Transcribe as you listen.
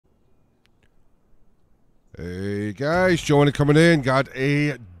Hey guys, JoeOnit coming in. Got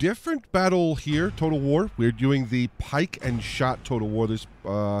a different battle here, Total War. We're doing the Pike and Shot Total War. This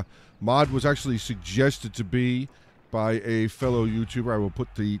mod was actually suggested to be by a fellow YouTuber. I will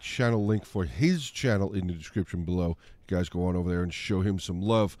put the channel link for his channel in the description below. You guys go on over there and show him some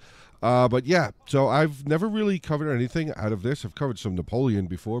love. But yeah, so I've never really covered anything out of this. I've covered some Napoleon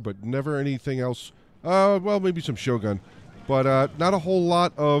before, but never anything else. Well, maybe some Shogun, but not a whole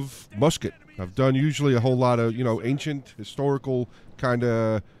lot of musket. I've done usually a whole lot of, ancient, historical kind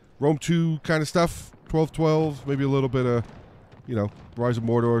of Rome 2 kind of stuff, 1212, maybe a little bit of, Rise of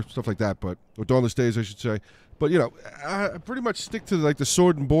Mordor, stuff like that, or Dawnless Days, I should say. But, I pretty much stick to, the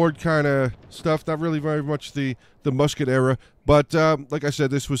sword and board kind of stuff, not really very much the musket era. But, like I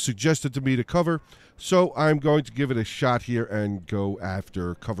said, this was suggested to me to cover, so I'm going to give it a shot here and go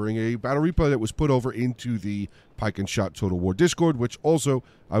after covering a battle replay that was put over into the Pike and Shot Total War Discord, which also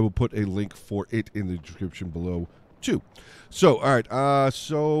I will put a link for it in the description below, too. So, all right,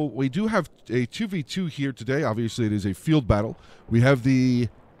 so we do have a 2v2 here today. Obviously, it is a field battle. We have the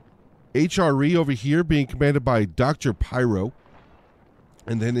HRE over here being commanded by Dr. Pyro.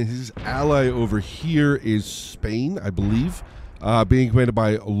 And then his ally over here is Spain, I believe, being commanded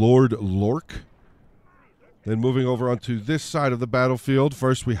by Lord Lork. Then moving over onto this side of the battlefield,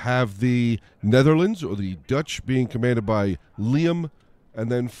 first we have the Netherlands, or the Dutch, being commanded by Liam.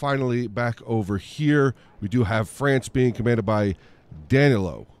 And then finally, back over here, we do have France being commanded by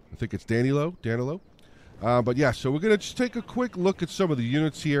Danilo. I think it's Danilo. But yeah, so we're going to just take a quick look at some of the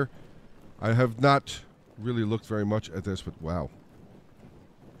units here. I have not really looked very much at this, but wow.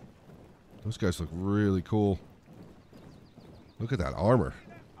 Those guys look really cool. Look at that armor.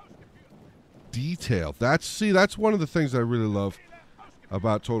 Detail. That's one of the things I really love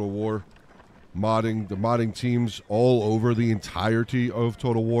about Total War. Modding, the modding teams all over the entirety of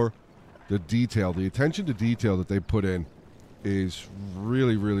Total War. The detail, the attention to detail that they put in is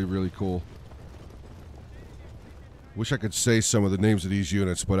really, really, really cool. Wish I could say some of the names of these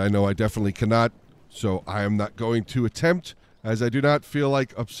units, but I know I definitely cannot, so I am not going to attempt, as I do not feel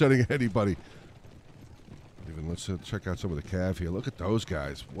like upsetting anybody. Even let's check out some of the cav here. Look at those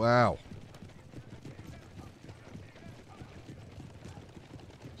guys. Wow.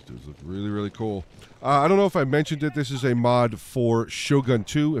 These dudes look really, really cool. I don't know if I mentioned it. This is a mod for Shogun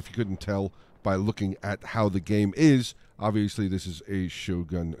 2, if you couldn't tell by looking at how the game is. Obviously, this is a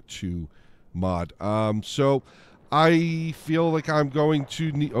Shogun 2 mod. So I feel like I'm going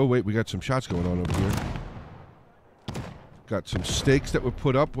to need... Oh, wait, we got some shots going on over here. Got some stakes that were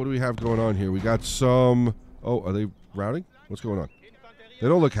put up. What do we have going on here? We got some... Oh, are they routing? What's going on? They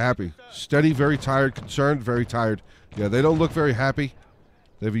don't look happy. Steady, very tired. Concerned, very tired. Yeah, they don't look very happy.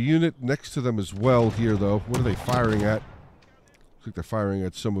 They have a unit next to them as well here, though. What are they firing at? Looks like they're firing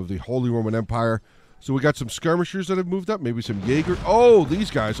at some of the Holy Roman Empire. So we got some skirmishers that have moved up. Maybe some Jaeger. Oh,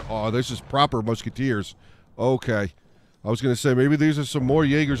 these guys. Oh, this is proper musketeers. Okay. I was going to say, maybe these are some more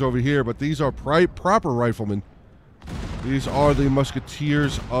Jaegers over here, but these are proper riflemen. These are the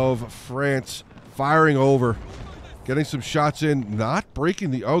musketeers of France. Firing over. Getting some shots in. Not breaking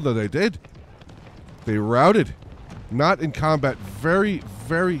the... Oh, no, they did. They routed. Not in combat. Very,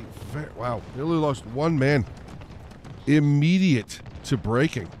 very... Wow. They only lost one man. Immediate to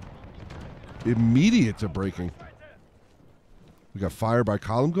breaking. Immediate to breaking. We got fire by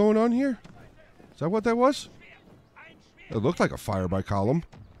column going on here? Is that what that was? It looked like a fire by column.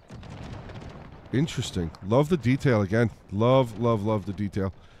 Interesting. Love the detail again. Love, love, love the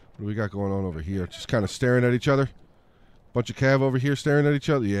detail. What do we got going on over here? Just kind of staring at each other. Bunch of cav over here staring at each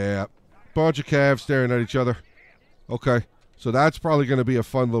other. Yeah. Bunch of cav staring at each other. Okay. So that's probably going to be a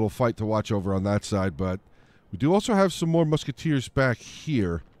fun little fight to watch over on that side. But we do also have some more musketeers back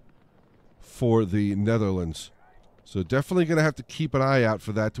here for the Netherlands. So definitely going to have to keep an eye out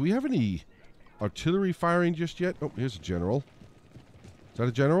for that. Do we have any artillery firing just yet? Oh, here's a general. Is that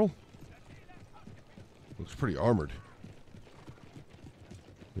a general? Looks pretty armored.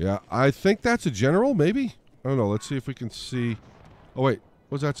 Yeah, I think that's a general, maybe? I don't know. Let's see if we can see. Oh, wait.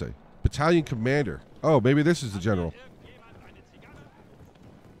 What does that say? Battalion commander. Oh, maybe this is the general.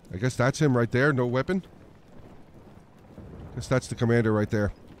 I guess that's him right there. No weapon. I guess that's the commander right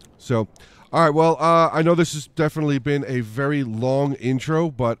there. So, all right. Well, I know this has definitely been a very long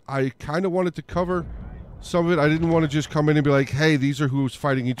intro, but I kind of wanted to cover some of it. I didn't want to just come in and be like, hey, these are who's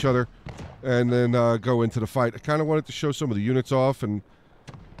fighting each other, and then go into the fight. I kind of wanted to show some of the units off and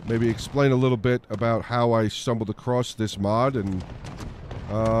maybe explain a little bit about how I stumbled across this mod, and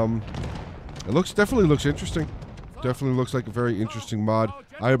it definitely looks interesting. Definitely looks like a very interesting mod.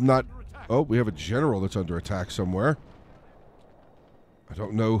 I have not... Oh, we have a general that's under attack somewhere. I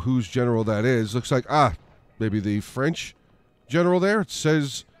don't know whose general that is. Looks like... Ah, maybe the French general there. It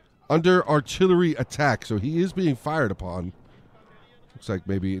says under artillery attack, so he is being fired upon. Looks like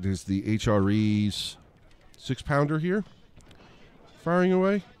maybe it is the HRE's 6-pounder here, firing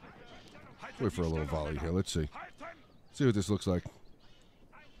away. Wait for a little volley here. Let's see. See what this looks like.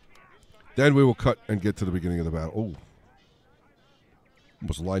 Then we will cut and get to the beginning of the battle. Oh.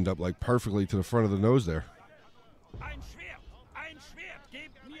 Almost lined up like perfectly to the front of the nose there.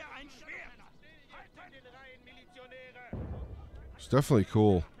 It's definitely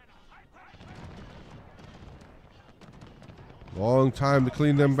cool. Long time to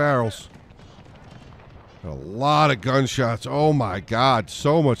clean them barrels. A lot of gunshots. Oh my God.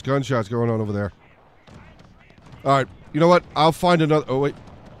 So much gunshots going on over there. All right. You know what? I'll find another. Oh, wait.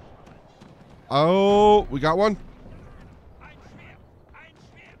 Oh, we got one.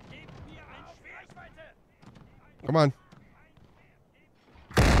 Come on.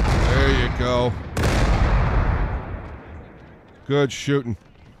 There you go. Good shooting.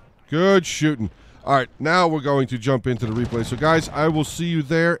 Good shooting. All right, now we're going to jump into the replay. So, guys, I will see you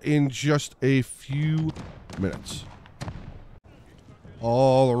there in just a few minutes.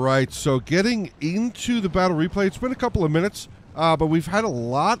 All right, so getting into the battle replay. It's been a couple of minutes, but we've had a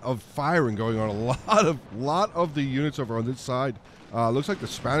lot of firing going on. A lot of the units over on this side. Looks like the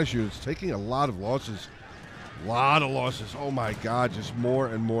Spanish units taking a lot of losses. A lot of losses. Oh, my God, just more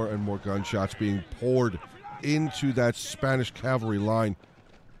and more and more gunshots being poured into that Spanish cavalry line.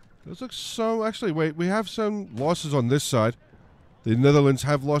 Those look so... Actually, wait. We have some losses on this side. The Netherlands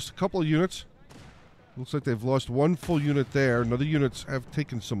have lost a couple of units. Looks like they've lost one full unit there. Another units have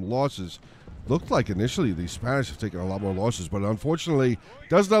taken some losses. Looked like initially the Spanish have taken a lot more losses, but unfortunately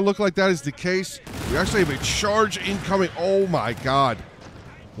does not look like that is the case. We actually have a charge incoming. Oh, my God.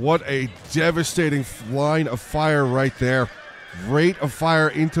 What a devastating line of fire right there. Rate of fire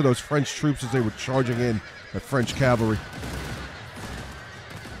into those French troops as they were charging in, the French cavalry.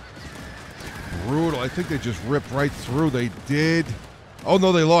 Brutal. I think they just ripped right through. They did. Oh,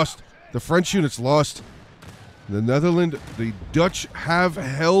 no, they lost. The French units lost. The Netherlands, the Dutch have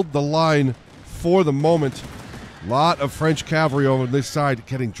held the line for the moment. A lot of French cavalry over this side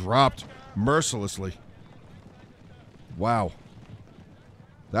getting dropped mercilessly. Wow.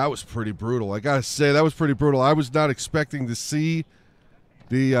 That was pretty brutal. I got to say, that was pretty brutal. I was not expecting to see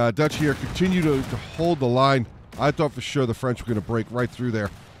the Dutch here continue to hold the line. I thought for sure the French were going to break right through there.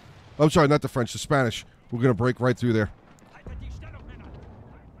 I'm sorry, not the French, the Spanish. We're going to break right through there.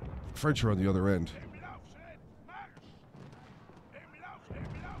 The French are on the other end.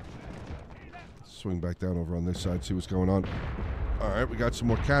 Swing back down over on this side, see what's going on. All right, we got some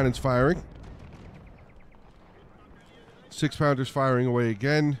more cannons firing. 6-pounders firing away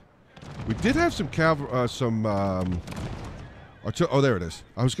again. We did have some oh, there it is.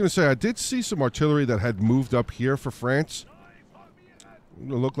 I was going to say, I did see some artillery that had moved up here for France. It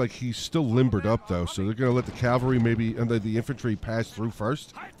looked like he's still limbered up, though, so they're going to let the cavalry maybe, and the infantry pass through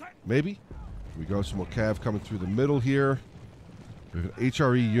first, maybe. We go, some more cav coming through the middle here. We have an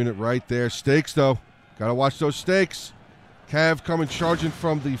HRE unit right there. Stakes, though. Got to watch those stakes. Cav coming, charging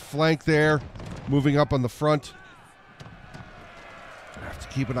from the flank there, moving up on the front. I have to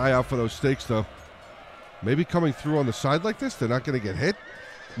keep an eye out for those stakes, though. Maybe coming through on the side like this, they're not going to get hit.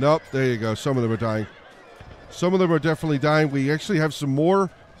 Nope, there you go. Some of them are dying. Some of them are definitely dying. We actually have some more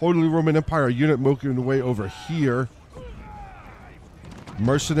Holy Roman Empire unit moving away over here.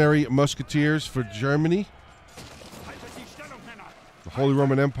 Mercenary musketeers for Germany. The Holy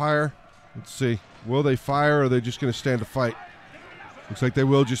Roman Empire. Let's see. Will they fire, or are they just going to stand to fight? Looks like they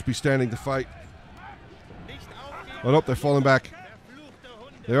will just be standing to fight. Oh, nope, they're falling back.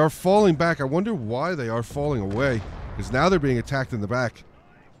 They are falling back. I wonder why they are falling away, because now they're being attacked in the back.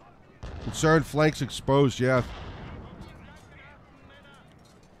 Concerned flanks exposed, yeah.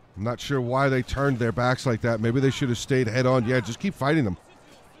 I'm not sure why they turned their backs like that. Maybe they should have stayed head on. Yeah, just keep fighting them.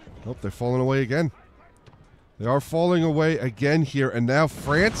 Nope, they're falling away again. They are falling away again here, and now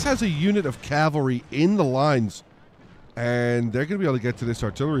France has a unit of cavalry in the lines, and they're going to be able to get to this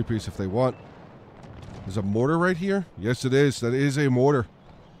artillery piece if they want. There's a mortar right here? Yes, it is. That is a mortar.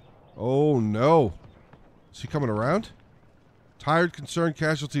 Oh, no. Is he coming around? Tired, concerned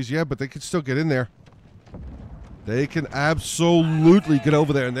casualties, yeah, but they can still get in there. They can absolutely get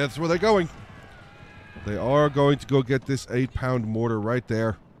over there, and that's where they're going. They are going to go get this 8-pound mortar right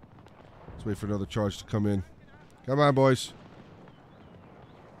there. Let's wait for another charge to come in. Come on, boys.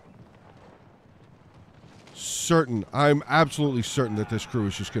 Certain. I'm absolutely certain that this crew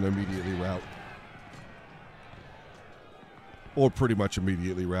is just going to immediately rout. Or pretty much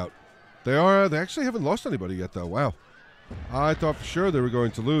immediately rout. They actually haven't lost anybody yet, though. Wow. I thought for sure they were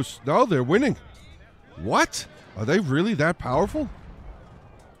going to lose. No, they're winning. What? Are they really that powerful?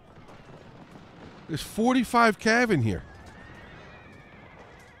 There's 45 cav in here.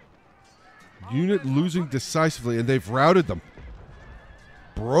 Unit losing decisively, and they've routed them.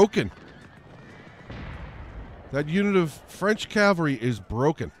 Broken. That unit of French cavalry is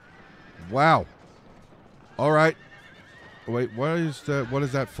broken. Wow. All right. Wait, what is that? What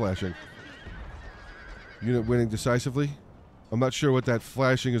is that flashing? Unit winning decisively. I'm not sure what that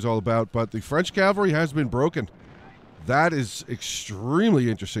flashing is all about, but the French cavalry has been broken. That is extremely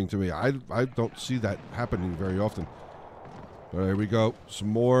interesting to me. I don't see that happening very often. There we go. Some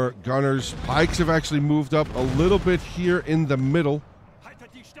more gunners. Pikes have actually moved up a little bit here in the middle.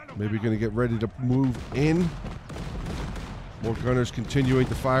 Maybe going to get ready to move in. More gunners continuing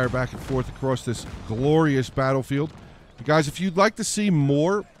to fire back and forth across this glorious battlefield. Guys, if you'd like to see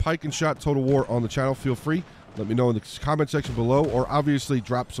more Pike and Shot Total War on the channel, feel free. Let me know in the comment section below, or obviously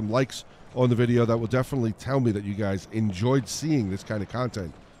drop some likes on the video. That will definitely tell me that you guys enjoyed seeing this kind of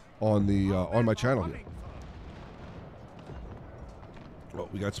content on the on my channel here. Well,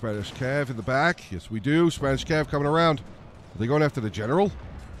 we got Spanish Cav in the back. Yes, we do. Spanish Cav coming around. Are they going after the general?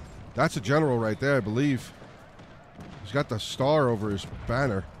 That's a general right there, I believe. He's got the star over his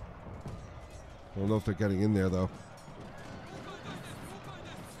banner. I don't know if they're getting in there, though.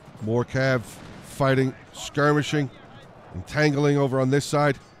 More Cav fighting, skirmishing, entangling over on this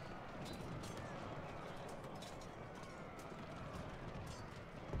side.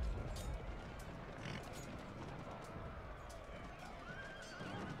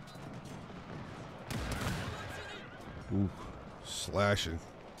 Ooh, slashing.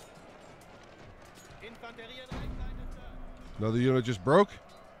 Another unit just broke.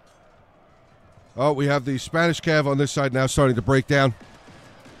 Oh, we have the Spanish Cav on this side now starting to break down.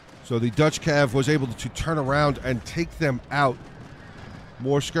 So the Dutch Cav was able to turn around and take them out.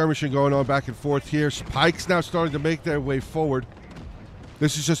 More skirmishing going on back and forth here. Pikes now starting to make their way forward.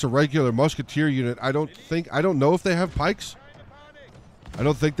 This is just a regular musketeer unit. I don't know if they have pikes. I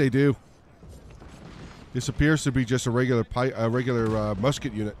don't think they do. This appears to be just a regular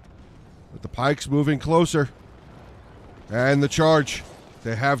musket unit. But the Pikes moving closer. And the charge.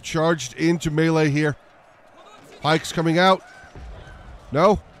 They have charged into melee here. Pikes coming out.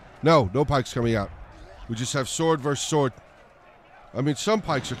 No. No Pikes coming out. We just have sword versus sword. I mean, some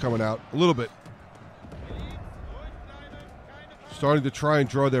Pikes are coming out. A little bit. Starting to try and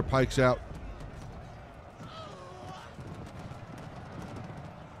draw their Pikes out.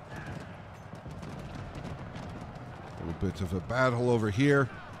 A little bit of a battle over here.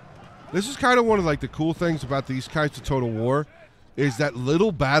 This is kind of one of like the cool things about these kinds of Total War, is that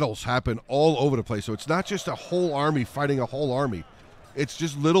little battles happen all over the place. So it's not just a whole army fighting a whole army. It's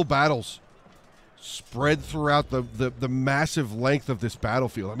just little battles spread throughout the massive length of this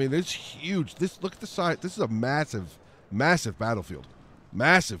battlefield. I mean, it's huge. Look at the size. This is a massive, massive battlefield.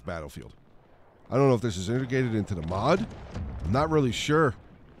 Massive battlefield. I don't know if this is integrated into the mod. I'm not really sure.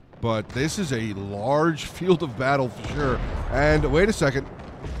 But this is a large field of battle for sure. And wait a second.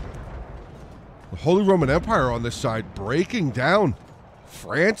 The Holy Roman Empire on this side breaking down.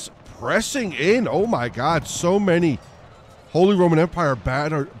 France pressing in. Oh my God, so many Holy Roman Empire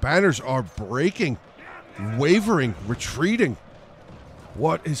banners are breaking, wavering, retreating.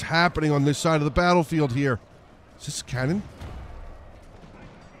 What is happening on this side of the battlefield here? Is this a cannon?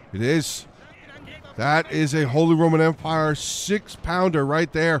 It is. That is a Holy Roman Empire 6-pounder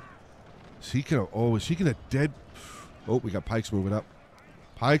right there. Is he gonna dead? Oh, we got Pikes moving up.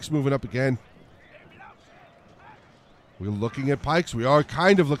 Pikes moving up again. We're looking at Pikes. We are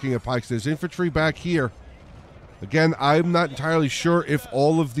kind of looking at Pikes. There's infantry back here. Again, I'm not entirely sure if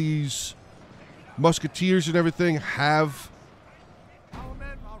all of these musketeers and everything have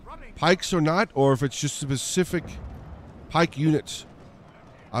Pikes or not, or if it's just specific Pike units.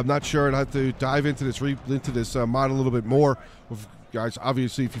 I'm not sure. I'd have to dive into this mod a little bit more. Guys,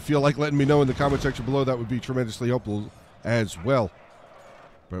 obviously, if you feel like letting me know in the comment section below, that would be tremendously helpful as well.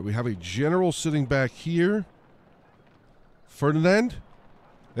 But we have a general sitting back here. Ferdinand?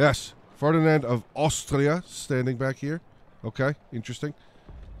 Yes, Ferdinand of Austria standing back here. Okay, interesting.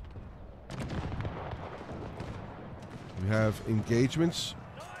 We have engagements.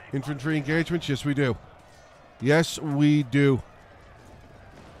 Infantry engagements? Yes, we do. Yes, we do.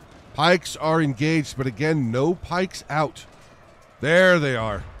 Pikes are engaged, but again, no Pikes out. There they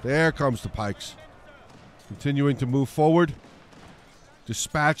are. There comes the Pikes. Continuing to move forward.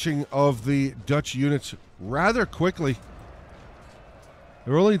 Dispatching of the Dutch units rather quickly.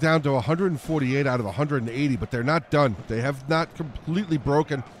 They're only down to 148 out of 180, but they're not done. They have not completely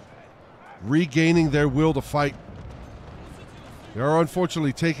broken. Regaining their will to fight. They are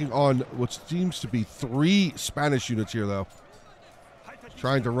unfortunately taking on what seems to be 3 Spanish units here, though.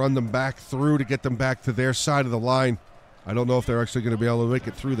 Trying to run them back through to get them back to their side of the line. I don't know if they're actually going to be able to make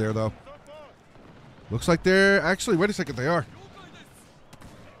it through there, though. Looks like they're... Actually, wait a second, they are.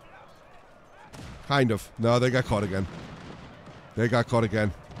 Kind of. No, they got caught again. They got caught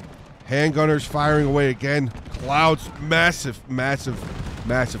again. Handgunners firing away again. Clouds, massive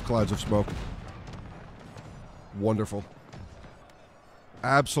clouds of smoke. Wonderful.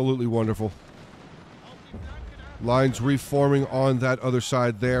 Absolutely wonderful. Lines reforming on that other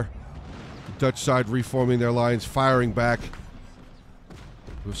side there. The Dutch side reforming their lines, firing back.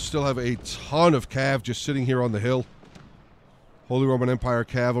 We still have a ton of cav just sitting here on the hill. Holy Roman Empire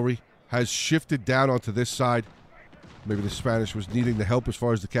cavalry has shifted down onto this side. Maybe the Spanish was needing the help as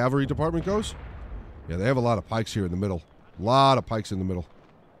far as the cavalry department goes. Yeah, they have a lot of pikes here in the middle. A lot of pikes in the middle.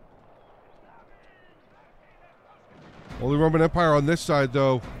 Holy Roman Empire on this side,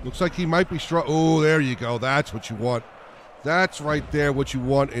 though. Looks like he might be strong. Oh, there you go. That's what you want. That's right there what you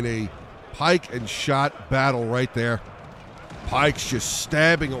want in a pike and shot battle right there. Pikes just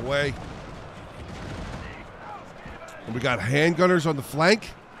stabbing away. And we got handgunners on the flank.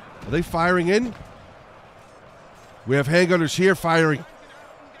 Are they firing in? We have handgunners here firing.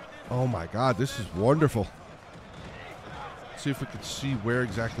 Oh my God, this is wonderful. Let's see if we can see where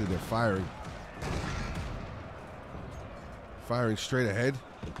exactly they're firing. Firing straight ahead.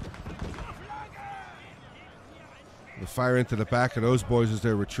 They fire into the back of those boys as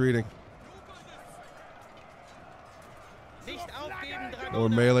they're retreating. More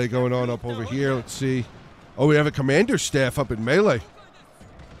melee going on up over here. Let's see. Oh, we have a commander staff up in melee.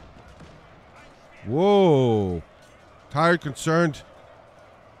 Whoa. Tired, concerned.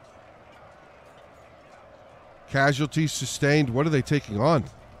 Casualties sustained. What are they taking on?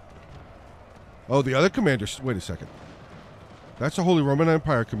 Oh, the other commander. Wait a second. That's the Holy Roman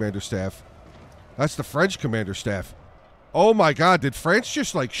Empire commander staff. That's the French commander staff. Oh my God, did France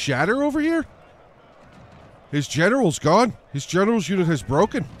just like shatter over here? His general's gone. His general's unit has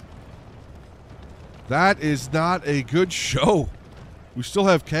broken. That is not a good show. We still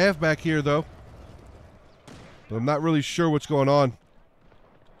have Cav back here though. But I'm not really sure what's going on.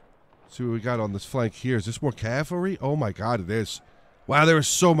 Let's see what we got on this flank here. Is this more cavalry? Oh my God, it is. Wow, there is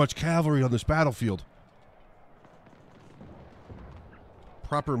so much cavalry on this battlefield.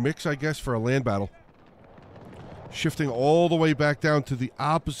 Proper mix, I guess, for a land battle. Shifting all the way back down to the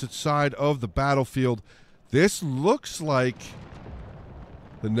opposite side of the battlefield. This looks like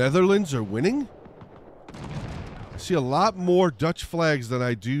the Netherlands are winning. I see a lot more Dutch flags than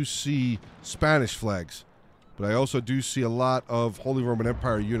I do see Spanish flags. But I also do see a lot of Holy Roman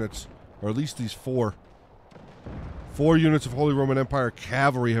Empire units, or at least these 4. 4 units of Holy Roman Empire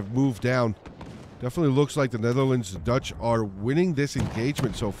cavalry have moved down. Definitely looks like the Netherlands and Dutch are winning this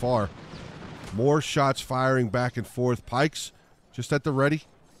engagement so far. More shots firing back and forth. Pikes just at the ready.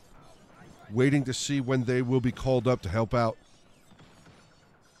 Waiting to see when they will be called up to help out.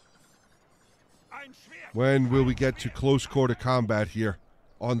 When will we get to close quarter combat here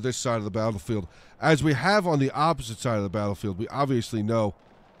on this side of the battlefield? As we have on the opposite side of the battlefield, we obviously know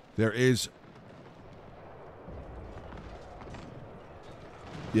there is...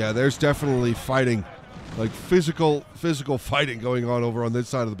 Yeah, there's definitely fighting, like physical fighting going on over on this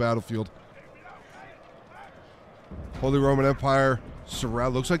side of the battlefield. Holy Roman Empire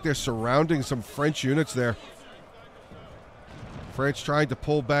looks like they're surrounding some French units there. French trying to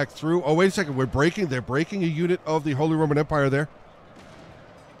pull back through. Oh, wait a second. They're breaking a unit of the Holy Roman Empire there.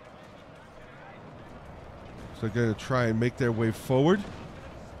 So they're going to try and make their way forward.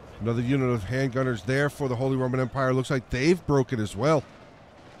 Another unit of handgunners there for the Holy Roman Empire. Looks like they've broken as well.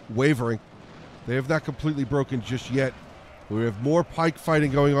 Wavering. They have not completely broken just yet. We have more pike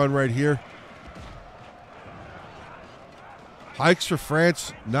fighting going on right here. Pikes for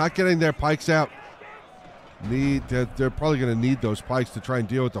France, not getting their pikes out. They're probably going to need those pikes to try and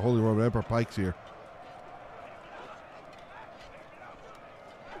deal with the Holy Roman Emperor pikes here.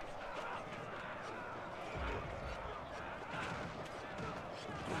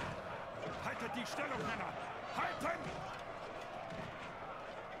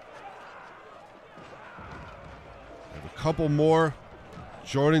 Couple more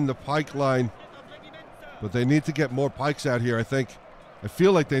joining the pike line, but they need to get more pikes out here. I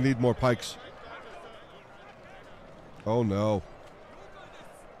feel like they need more pikes. Oh no.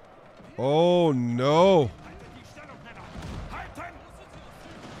 Oh no.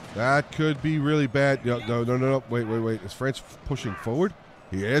 That could be really bad. No. Wait. Is France pushing forward?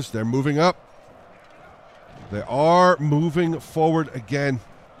 He is. They're moving up. They are moving forward again.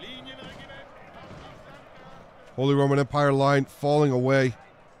 Holy Roman Empire line falling away.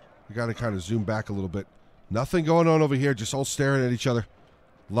 We got to kind of zoom back a little bit. Nothing going on over here, just all staring at each other.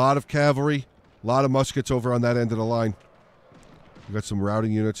 A lot of cavalry, a lot of muskets over on that end of the line. We got some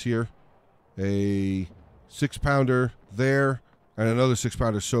routing units here. A 6-pounder there and another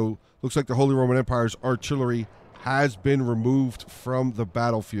 6-pounder. So looks like the Holy Roman Empire's artillery has been removed from the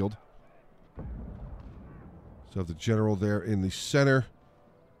battlefield. So the general there in the center.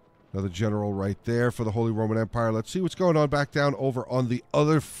 Another general right there for the Holy Roman Empire. Let's see what's going on back down over on the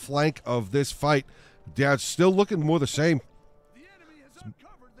other flank of this fight. Yeah, it's still looking more the same.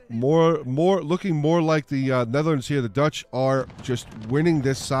 Looking more like the Netherlands here. The Dutch are just winning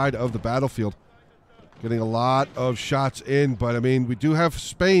this side of the battlefield. Getting a lot of shots in, but I mean, we do have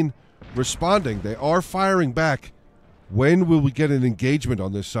Spain responding. They are firing back. When will we get an engagement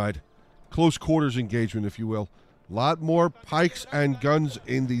on this side? Close quarters engagement, if you will. A lot more pikes and guns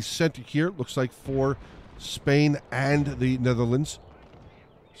in the center here. Looks like for Spain and the Netherlands.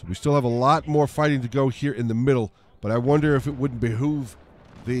 So we still have a lot more fighting to go here in the middle. But I wonder if it wouldn't behoove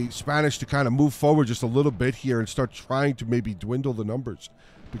the Spanish to kind of move forward just a little bit here and start trying to maybe dwindle the numbers.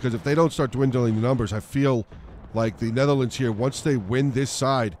 Because if they don't start dwindling the numbers, I feel like the Netherlands here, once they win this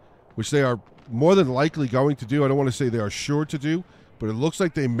side, which they are more than likely going to do, I don't want to say they are sure to do, but it looks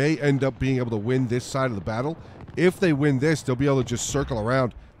like they may end up being able to win this side of the battle. If they win this, they'll be able to just circle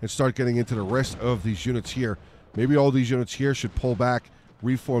around and start getting into the rest of these units here. Maybe all these units here should pull back,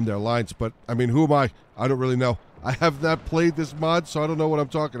 reform their lines. But, I mean, who am I? I don't really know. I have not played this mod, so I don't know what I'm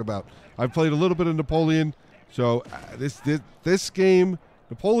talking about. I've played a little bit of Napoleon. So this game,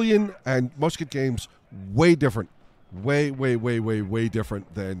 Napoleon and musket games, way different. Way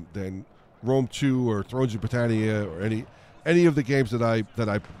different than Rome 2 or Thrones of Britannia or any of the games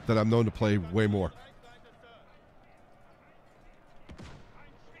that I'm known to play way more.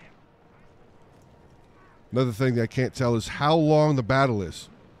 Another thing that I can't tell is how long the battle is.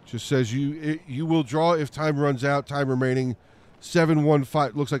 Just says you will draw if time runs out. Time remaining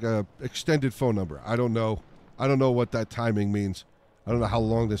 715. Looks like a extended phone number. I don't know. I don't know what that timing means. I don't know how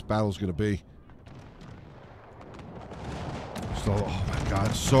long this battle is going to be. So, oh my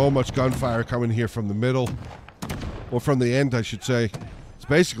God, so much gunfire coming here from the middle, or from the end, I should say. It's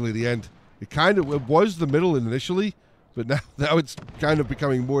basically the end. It was the middle initially, but now it's kind of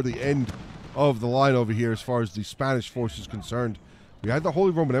becoming more the end of the line over here as far as the Spanish force is concerned. We had the Holy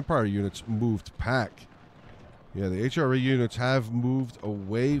Roman Empire units moved back. Yeah, the HRE units have moved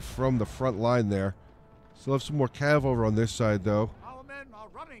away from the front line there. Still have some more cav over on this side, though. Our men are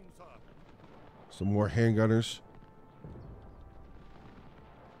running, sir. Some more handgunners.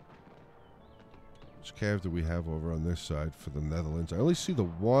 Which cav do we have over on this side for the Netherlands? I only see the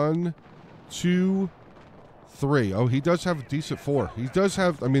 1, 2, 3. Oh, he does have a decent 4. He does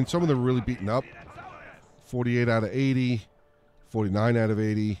have, I mean, some of them are really beaten up. 48 out of 80. 49 out of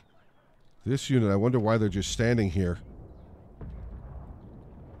 80. This unit, I wonder why they're just standing here.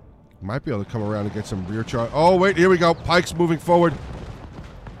 Might be able to come around and get some rear charge. Oh, wait, here we go. Pikes moving forward.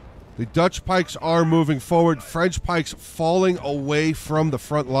 The Dutch pikes are moving forward. French pikes falling away from the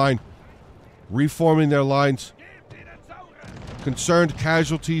front line. Reforming their lines. Concerned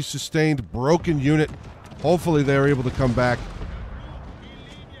casualties sustained. Broken unit. Hopefully they're able to come back.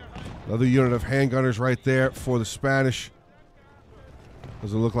 Another unit of handgunners right there for the Spanish.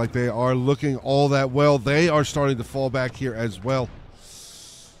 Doesn't look like they are looking all that well. They are starting to fall back here as well.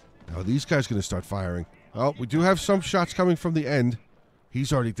 Now these guys going to start firing. Oh, we do have some shots coming from the end.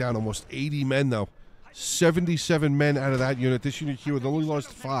 He's already down almost 80 men, though. 77 men out of that unit. This unit here has only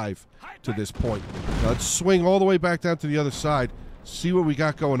lost 5 to this point. Now let's swing all the way back down to the other side. See what we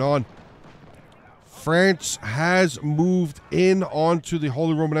got going on. France has moved in onto the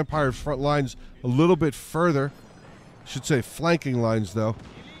Holy Roman Empire's front lines a little bit further. I should say flanking lines, though.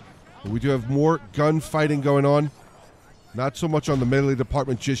 But we do have more gunfighting going on. Not so much on the melee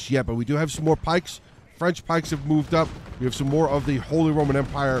department just yet, but we do have some more pikes. French pikes have moved up. We have some more of the Holy Roman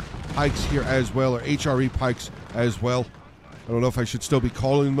Empire pikes here as well, or HRE pikes as well. I don't know if I should still be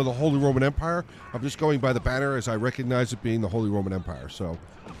calling them the Holy Roman Empire. I'm just going by the banner as I recognize it being the Holy Roman Empire. So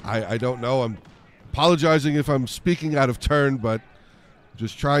I don't know. I'm apologizing if I'm speaking out of turn, but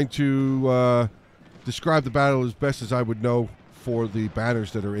just trying to describe the battle as best as I would know for the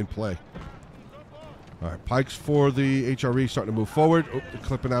banners that are in play. All right, pikes for the HRE starting to move forward. Oh, they're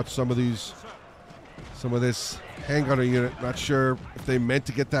clipping out some of this handgunner unit. Not sure if they meant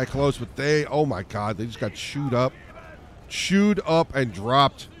to get that close, but oh my God, they just got chewed up and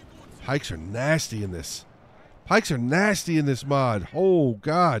dropped. Pikes are nasty in this. Pikes are nasty in this mod. Oh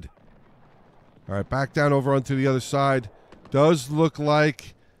God. All right, back down over onto the other side. Does look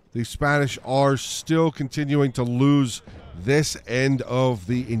like The Spanish are still continuing to lose this end of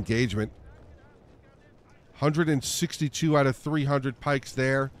the engagement. 162 out of 300 Pikes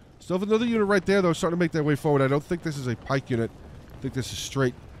there. Still have another unit right there, though, starting to make their way forward. I don't think this is a Pike unit. I think this is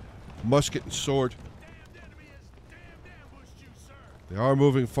straight musket and sword. They are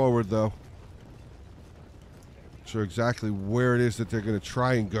moving forward, though. Not sure exactly where it is that they're going to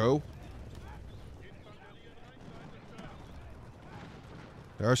try and go.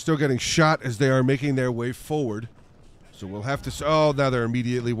 They are still getting shot as they are making their way forward. So we'll have to... Oh, now they're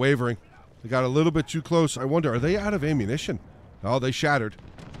immediately wavering. They got a little bit too close. I wonder, are they out of ammunition? Oh, they shattered.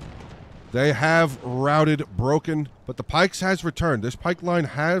 They have routed, broken, but the Pikes has returned. This Pike line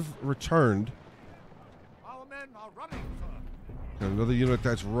have returned. Our men are running, sir. Got another unit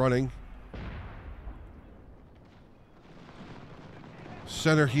that's running.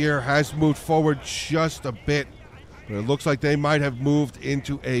 Center here has moved forward just a bit. But it looks like they might have moved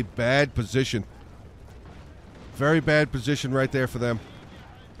into a bad position. Very bad position right there for them.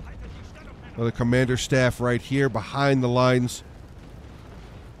 Another commander staff right here behind the lines.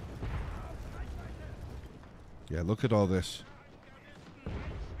 Yeah, look at all this.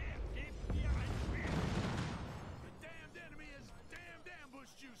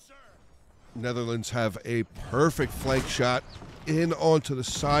 Netherlands have a perfect flank shot in onto the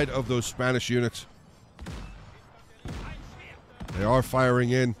side of those Spanish units. They are firing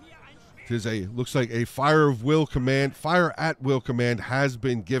in. It is a, looks like a fire at will command has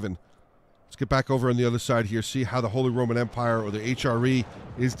been given. Let's get back over on the other side here, see how the Holy Roman Empire, or the HRE,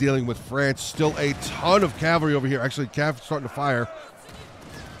 is dealing with France. Still a ton of cavalry over here. Actually, Cav starting to fire.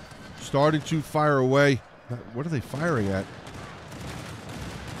 Starting to fire away. What are they firing at?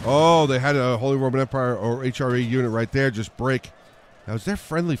 Oh, they had a Holy Roman Empire or HRE unit right there just break. Now, is there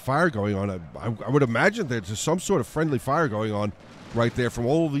friendly fire going on? I would imagine there's some sort of friendly fire going on right there from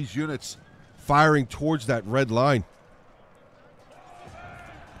all of these units firing towards that red line.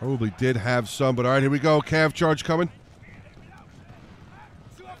 Probably did have some, but all right, here we go. Cav charge coming.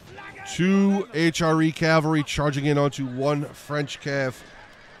 2 HRE cavalry charging in onto 1 French cav.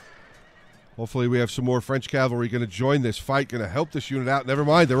 Hopefully we have some more French cavalry going to join this fight, going to help this unit out. Never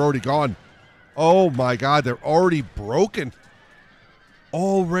mind, they're already gone. Oh my God, they're already broken.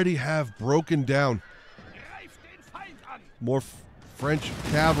 Already have broken down. More French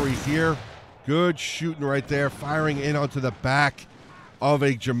cavalry here. Good shooting right there, firing in onto the back of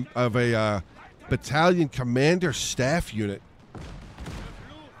a battalion commander staff unit.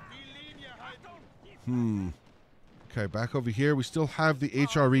 Okay, back over here. We still have the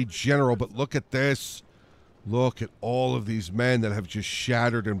HRE general, but look at this. Look at all of these men that have just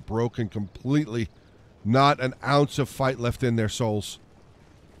shattered and broken completely. Not an ounce of fight left in their souls.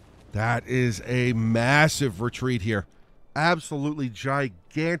 That is a massive retreat here. Absolutely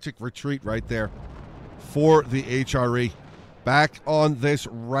gigantic retreat right there for the HRE. Back on this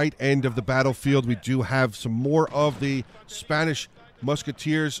right end of the battlefield, we do have some more of the Spanish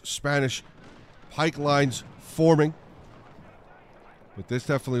musketeers, Spanish pike lines forming. But this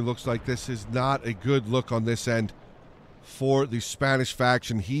definitely looks like this is not a good look on this end for the Spanish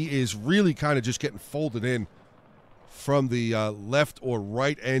faction. He is really kind of just getting folded in from the left or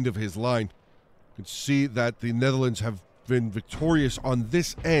right end of his line. You can see that the Netherlands have been victorious on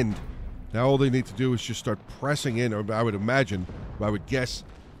this end. Now all they need to do is just start pressing in, or I would imagine, or I would guess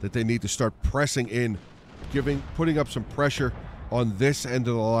that they need to start pressing in, putting up some pressure on this end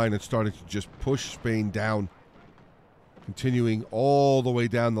of the line and starting to just push Spain down. Continuing all the way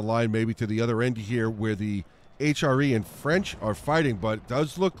down the line, maybe to the other end here where the HRE and French are fighting, but it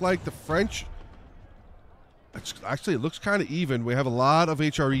does look like the French... Actually, it looks kind of even. We have a lot of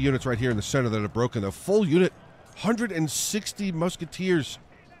HRE units right here in the center that are broken. A full unit, 160 musketeers.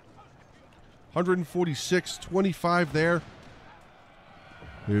 146, 25 there.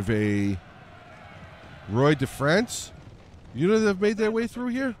 We have a Roy de France unit that have made their way through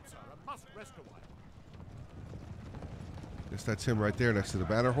here. Guess that's him right there next to the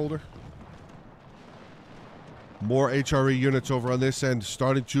banner holder. More HRE units over on this end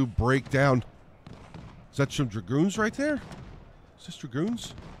starting to break down. Is that some Dragoons right there? Is this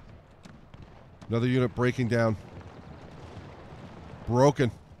Dragoons? Another unit breaking down.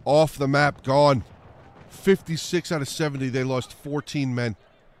 Broken. Off the map. Gone. 56 out of 70. They lost 14 men.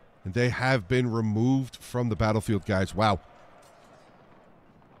 And they have been removed from the battlefield, guys. Wow.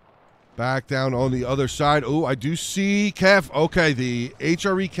 Back down on the other side. Oh, I do see Cav. Okay, the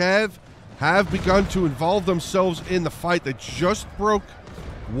HRE Cav have begun to involve themselves in the fight. They just broke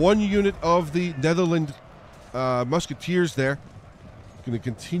one unit of the Netherlands musketeers there. Going to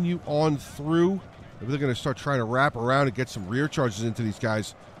continue on through. Maybe they're going to start trying to wrap around and get some rear charges into these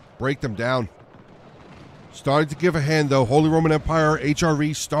guys. break them down. Starting to give a hand, though. Holy Roman Empire,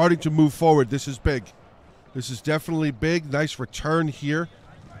 HRE, starting to move forward. This is big. This is definitely big. Nice return here.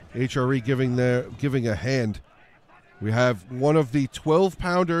 HRE giving a hand. We have one of the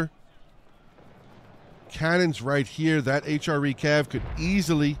 12-pounder cannons right here. That HRE cav could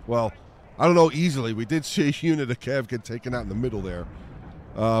easily, well, I don't know easily. We did see a unit of cav get taken out in the middle there.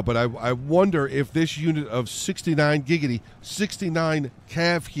 But I wonder if this unit of 69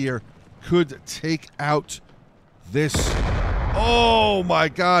 cav here could take out this. Oh, my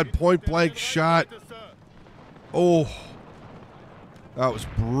God. Point-blank shot. Oh. That was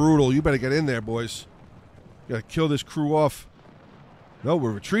brutal. You better get in there, boys. Got to kill this crew off. No,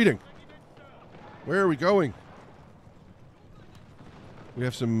 we're retreating. Where are we going? We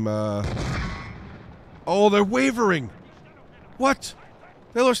have some, Oh, they're wavering. What?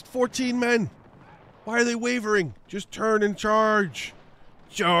 They lost 14 men. Why are they wavering? Just turn and charge.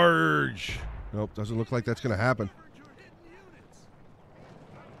 Charge. Nope, doesn't look like that's going to happen.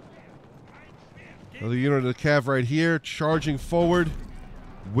 Another unit of the cav right here, charging forward.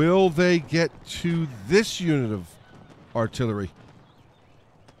 Will they get to this unit of artillery?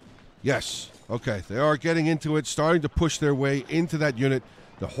 Yes. Okay, they are getting into it, starting to push their way into that unit.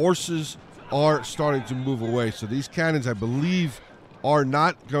 The horses are starting to move away. So these cannons, I believe, are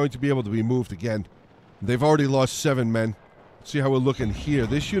not going to be able to be moved again. They've already lost 7 men. Let's see how we're looking here.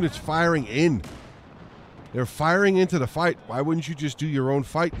 This unit's firing in. They're firing into the fight. Why wouldn't you just do your own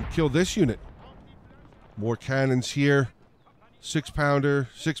fight and kill this unit? More cannons here. 6-pounder,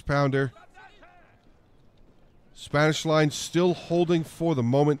 6-pounder. Spanish line still holding for the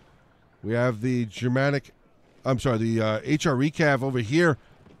moment. We have the HRE cav over here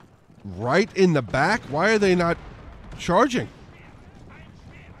right in the back. Why are they not charging?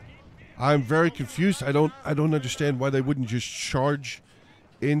 I'm very confused. I don't understand why they wouldn't just charge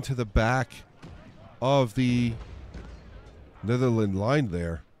into the back of the Netherlands line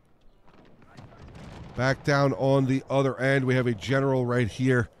there. Back down on the other end, we have a general right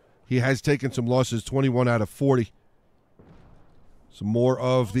here. He has taken some losses, 21 out of 40. Some more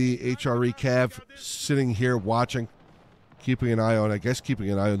of the HRE cav sitting here watching, keeping an eye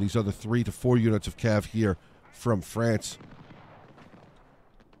on these other 3 to 4 units of cav here from France.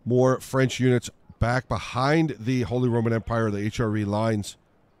 More French units back behind the Holy Roman Empire, the HRE lines.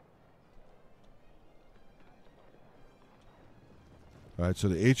 All right, so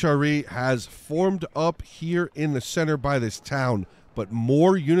the HRE has formed up here in the center by this town, but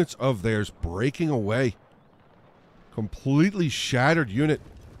more units of theirs breaking away. Completely shattered unit.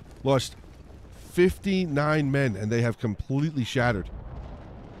 Lost 59 men, and they have completely shattered.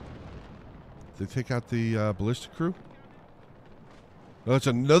 Did they take out the ballistic crew? No, it's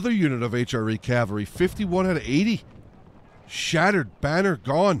another unit of HRE cavalry. 51 out of 80. Shattered. Banner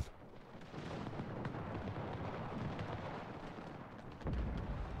gone.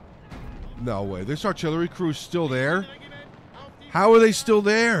 No way. This artillery crew is still there? How are they still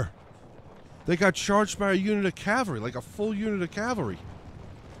there? They got charged by a unit of cavalry, like a full unit of cavalry.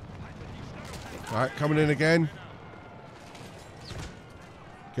 All right, coming in again.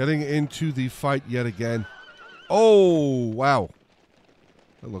 Getting into the fight yet again. Oh, wow.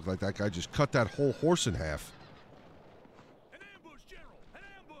 It looked like that guy just cut that whole horse in half. An ambush, General! An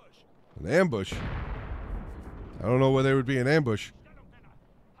ambush! An ambush? I don't know where there would be an ambush.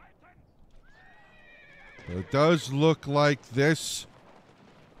 But it does look like this.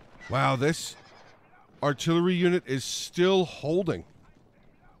 Wow, this artillery unit is still holding.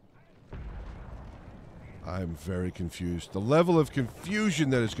 I'm very confused. The level of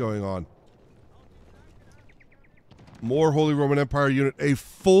confusion that is going on. More Holy Roman Empire unit. A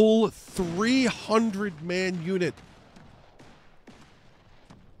full 300-man unit.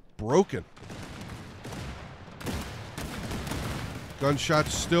 Broken.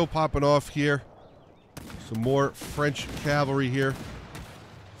 Gunshots still popping off here. Some more French cavalry here.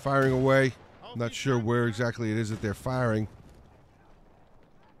 Firing away. I'm not sure where exactly it is that they're firing.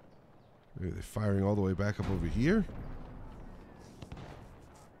 Maybe they're firing all the way back up over here.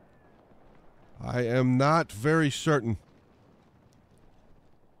 I am not very certain.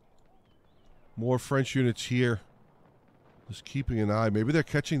 More French units here. Just keeping an eye. Maybe they're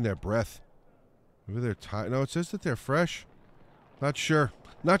catching their breath. Maybe they're tired. No, it says that they're fresh. Not sure.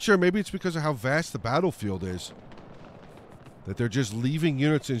 Not sure. Maybe it's because of how vast the battlefield is. That they're just leaving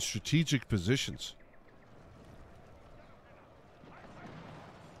units in strategic positions.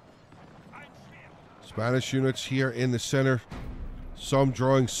 Spanish units here in the center. Some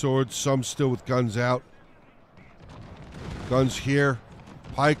drawing swords, some still with guns out. Guns here.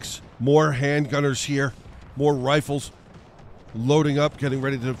 Pikes. More handgunners here. More rifles. Loading up, getting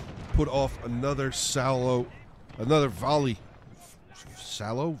ready to put off another volley.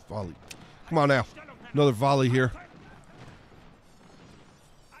 Sallow? Volley. Come on now. Another volley here.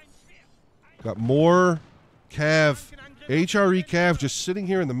 Got more Cav. HRE Cav just sitting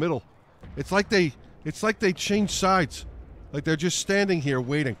here in the middle. It's like they changed sides. Like they're just standing here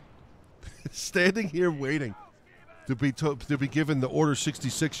waiting. Standing here waiting to be given the Order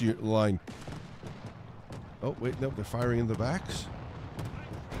 66 line. Oh, wait, no, they're firing in the backs.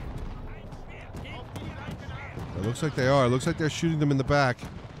 It looks like they are. It looks like they're shooting them in the back.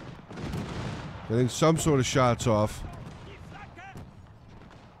 Getting some sort of shots off.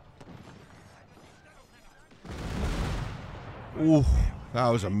 Ooh, that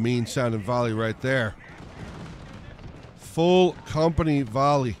was a mean sounding volley right there. Full company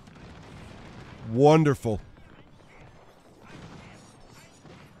volley. Wonderful.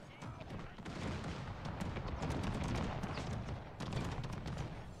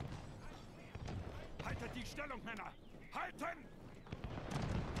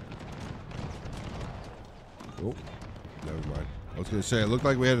 Oh, never mind. I was going to say, it looked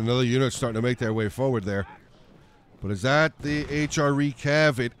like we had another unit starting to make their way forward there. But is that the HRE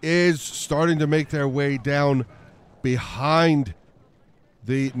Cav? It is starting to make their way down behind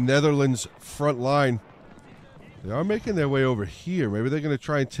the Netherlands front line. They are making their way over here. Maybe they're going to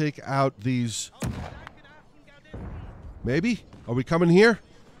try and take out these. Maybe? Are we coming here?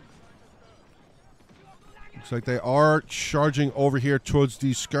 Looks like they are charging over here towards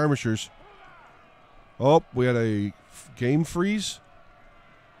these skirmishers. Oh, we had a game freeze.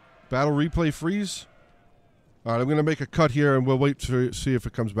 Battle replay freeze. All right, I'm going to make a cut here, and we'll wait to see if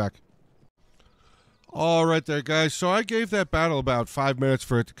it comes back. All right there, guys. So I gave that battle about 5 minutes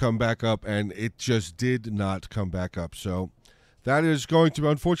for it to come back up, and it just did not come back up. So that is going to,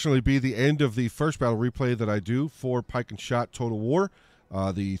 unfortunately, be the end of the first battle replay that I do for Pike and Shot Total War.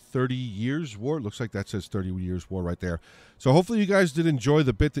 The 30 Years War. It looks like that says 30 Years War right there. So hopefully you guys did enjoy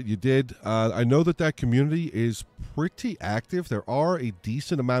the bit that you did. I know that community is pretty active. There are a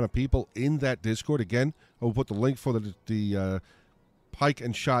decent amount of people in that Discord. Again, I'll put the link for the Pike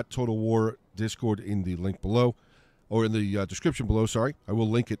and Shot Total War Discord in the link below, or in the description below, sorry. I will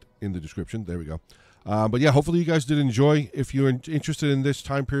link it in the description. There we go. But yeah, hopefully you guys did enjoy. If you're interested in this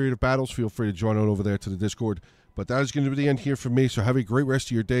time period of battles, feel free to join on over there to the Discord. But that is going to be the end here for me, so have a great rest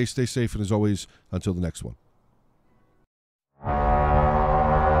of your day. Stay safe, and as always, until the next one.